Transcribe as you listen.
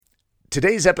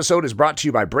Today's episode is brought to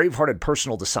you by Bravehearted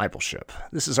Personal Discipleship.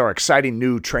 This is our exciting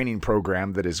new training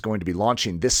program that is going to be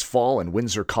launching this fall in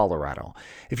Windsor, Colorado.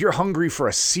 If you're hungry for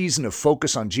a season of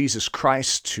focus on Jesus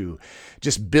Christ to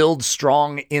just build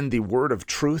strong in the word of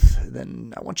truth,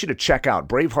 then I want you to check out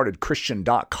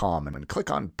braveheartedchristian.com and click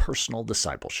on Personal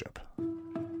Discipleship.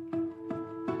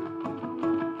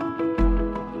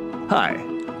 Hi,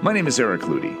 my name is Eric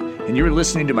Ludy, and you're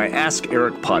listening to my Ask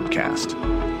Eric podcast.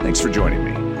 Thanks for joining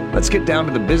me. Let's get down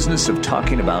to the business of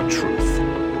talking about truth.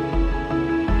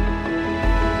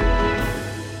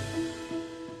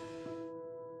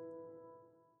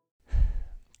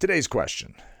 Today's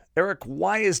question. Eric,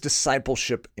 why is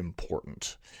discipleship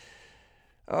important?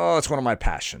 Oh, it's one of my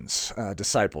passions,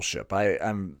 discipleship. I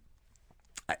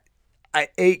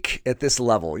ache at this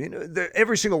level. You know,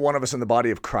 every single one of us in the body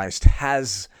of Christ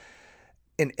has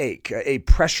an ache, a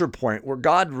pressure point where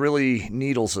God really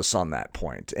needles us on that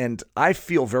point. And I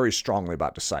feel very strongly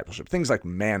about discipleship. Things like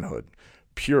manhood,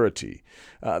 purity,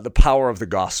 the power of the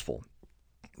gospel.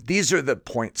 These are the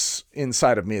points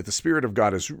inside of me that the Spirit of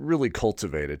God has really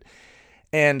cultivated.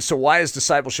 And so why is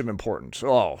discipleship important?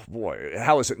 Oh boy,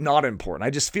 how is it not important?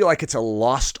 I just feel like it's a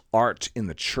lost art in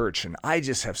the church, and I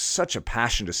just have such a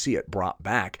passion to see it brought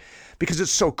back because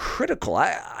it's so critical.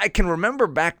 I can remember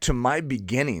back to my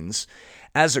beginnings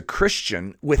as a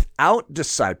Christian without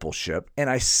discipleship, and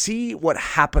I see what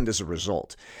happened as a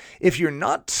result. If you're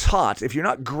not taught, if you're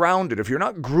not grounded, if you're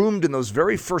not groomed in those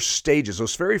very first stages,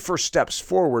 those very first steps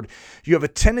forward, you have a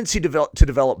tendency to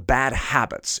develop bad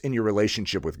habits in your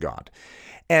relationship with God.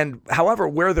 And however,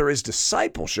 where there is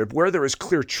discipleship, where there is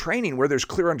clear training, where there's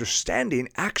clear understanding,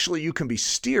 actually you can be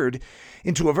steered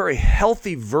into a very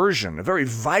healthy version, a very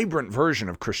vibrant version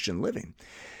of Christian living.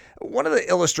 One of the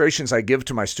illustrations I give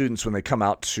to my students when they come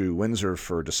out to Windsor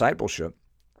for discipleship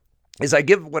is I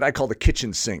give what I call the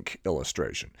kitchen sink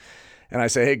illustration. And I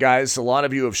say, hey guys, a lot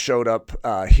of you have showed up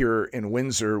here in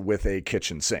Windsor with a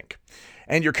kitchen sink.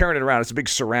 And you're carrying it around. It's a big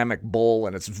ceramic bowl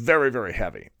and it's very, very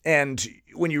heavy. And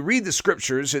when you read the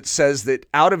scriptures, it says that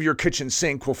out of your kitchen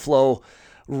sink will flow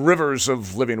rivers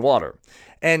of living water.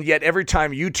 And yet every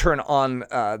time you turn on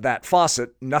that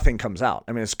faucet, nothing comes out.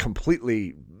 I mean, it's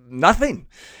completely nothing.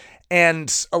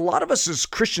 And a lot of us as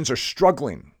Christians are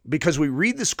struggling because we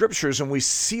read the scriptures and we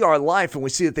see our life and we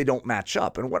see that they don't match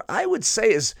up. And what I would say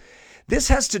is this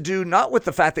has to do not with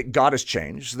the fact that God has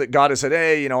changed, that God has said,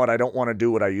 hey, you know what, I don't want to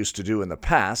do what I used to do in the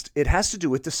past. It has to do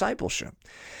with discipleship.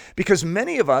 Because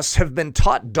many of us have been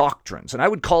taught doctrines, and I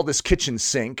would call this kitchen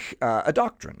sink a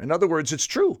doctrine. In other words, it's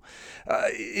true.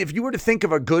 If you were to think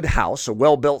of a good house, a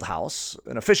well-built house,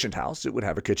 an efficient house, it would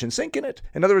have a kitchen sink in it.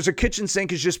 In other words, a kitchen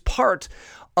sink is just part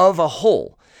of a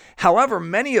whole. However,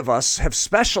 many of us have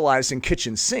specialized in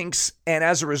kitchen sinks, and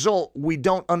as a result, we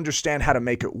don't understand how to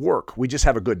make it work. We just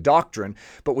have a good doctrine,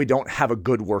 but we don't have a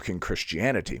good working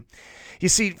Christianity. You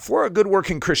see, for a good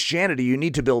working Christianity, you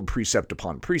need to build precept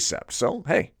upon precept. So,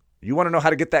 hey, you want to know how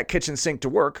to get that kitchen sink to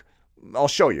work? I'll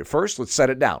show you. First, let's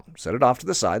set it down. Set it off to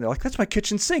the side. They're like, that's my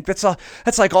kitchen sink. That's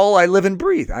like all I live and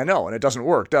breathe. I know, and it doesn't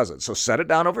work, does it? So set it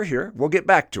down over here. We'll get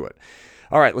back to it.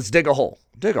 All right, let's dig a hole.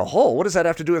 Dig a hole? What does that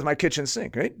have to do with my kitchen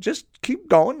sink? Right? Just keep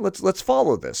going. Let's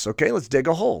follow this. Okay, let's dig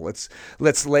a hole.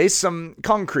 Let's lay some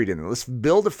concrete in it. Let's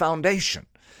build a foundation.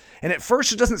 And at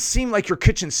first, it doesn't seem like your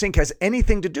kitchen sink has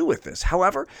anything to do with this.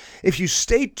 However, if you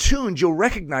stay tuned, you'll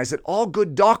recognize that all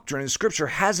good doctrine in Scripture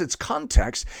has its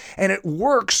context, and it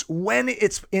works when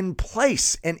it's in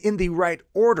place and in the right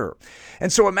order.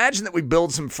 And so imagine that we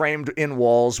build some framed-in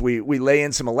walls, we lay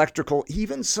in some electrical,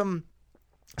 even some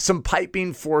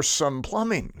piping for some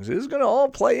plumbing. This is going to all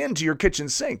play into your kitchen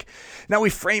sink. Now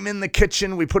we frame in the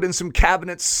kitchen, we put in some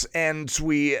cabinets, and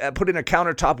we put in a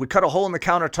countertop. We cut a hole in the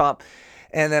countertop.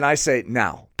 And then I say,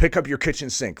 now, pick up your kitchen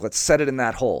sink. Let's set it in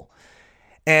that hole.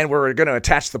 And we're going to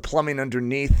attach the plumbing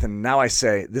underneath. And now I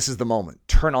say, this is the moment.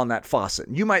 Turn on that faucet.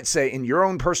 And you might say, in your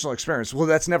own personal experience, well,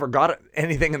 that's never got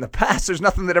anything in the past. There's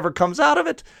nothing that ever comes out of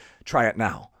it. Try it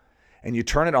now. And you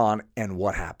turn it on, and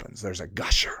what happens? There's a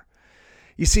gusher.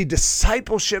 You see,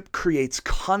 discipleship creates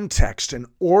context and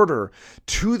order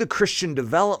to the Christian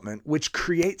development, which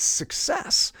creates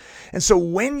success. And so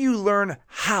when you learn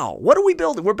how, what are we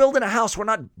building? We're building a house. We're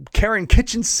not carrying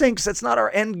kitchen sinks. That's not our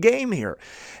end game here.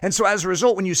 And so as a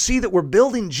result, when you see that we're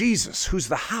building Jesus, who's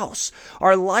the house,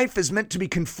 our life is meant to be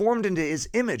conformed into his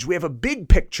image. We have a big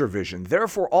picture vision.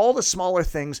 Therefore, all the smaller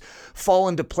things fall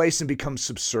into place and become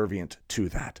subservient to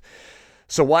that.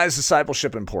 So why is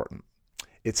discipleship important?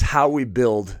 It's how we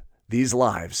build these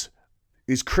lives,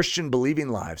 these Christian believing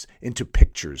lives, into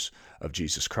pictures of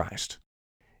Jesus Christ.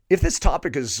 If this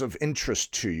topic is of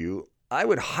interest to you, I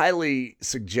would highly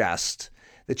suggest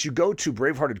that you go to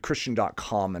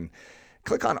braveheartedchristian.com and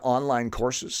click on online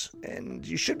courses, and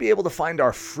you should be able to find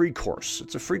our free course.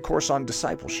 It's a free course on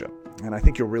discipleship, and I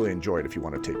think you'll really enjoy it if you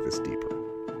want to take this deeper.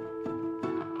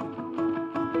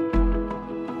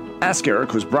 Ask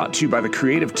Eric was brought to you by the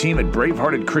creative team at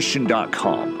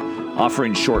braveheartedchristian.com,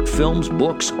 offering short films,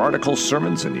 books, articles,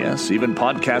 sermons, and yes, even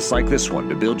podcasts like this one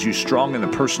to build you strong in the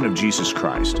person of Jesus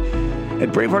Christ. At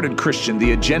Bravehearted Christian,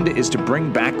 the agenda is to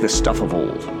bring back the stuff of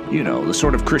old. You know, the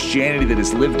sort of Christianity that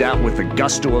is lived out with the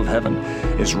gusto of heaven,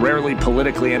 is rarely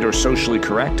politically and or socially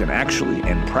correct, and actually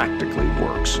and practically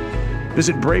works.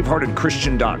 Visit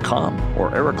braveheartedchristian.com or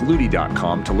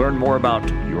ericludy.com to learn more about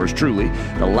yours truly,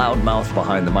 the loudmouth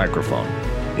behind the microphone.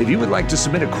 If you would like to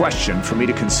submit a question for me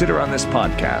to consider on this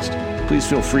podcast, please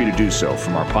feel free to do so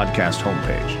from our podcast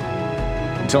homepage.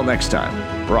 Until next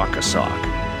time, Rock a Sock.